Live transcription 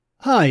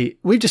Hi,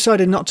 we've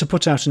decided not to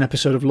put out an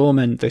episode of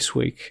Lawmen this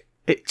week.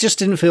 It just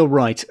didn't feel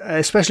right,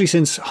 especially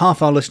since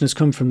half our listeners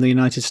come from the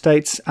United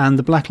States and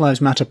the Black Lives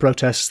Matter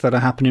protests that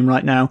are happening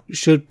right now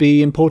should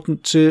be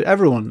important to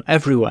everyone,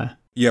 everywhere.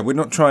 Yeah, we're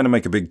not trying to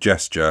make a big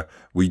gesture.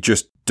 We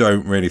just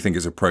don't really think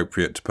it's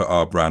appropriate to put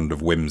our brand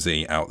of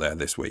whimsy out there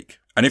this week.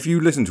 And if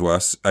you listen to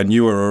us and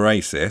you are a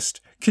racist,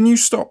 can you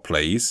stop,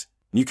 please?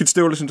 You could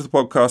still listen to the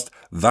podcast.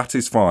 That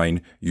is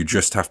fine. You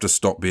just have to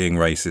stop being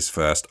racist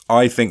first.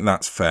 I think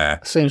that's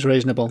fair. Seems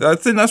reasonable. I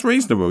think that's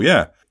reasonable,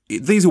 yeah.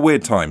 These are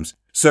weird times.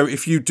 So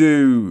if you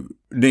do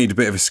need a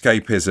bit of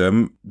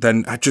escapism,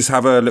 then just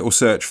have a little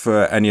search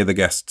for any of the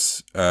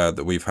guests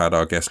that we've had,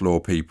 our guest law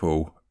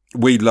people.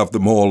 We love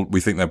them all. We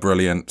think they're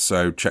brilliant.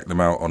 So check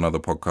them out on other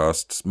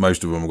podcasts.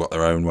 Most of them have got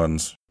their own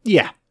ones.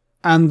 Yeah.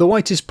 And the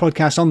whitest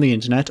podcast on the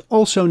internet,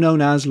 also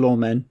known as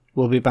Lawmen,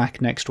 will be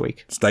back next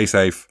week. Stay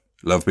safe.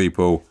 Love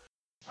people.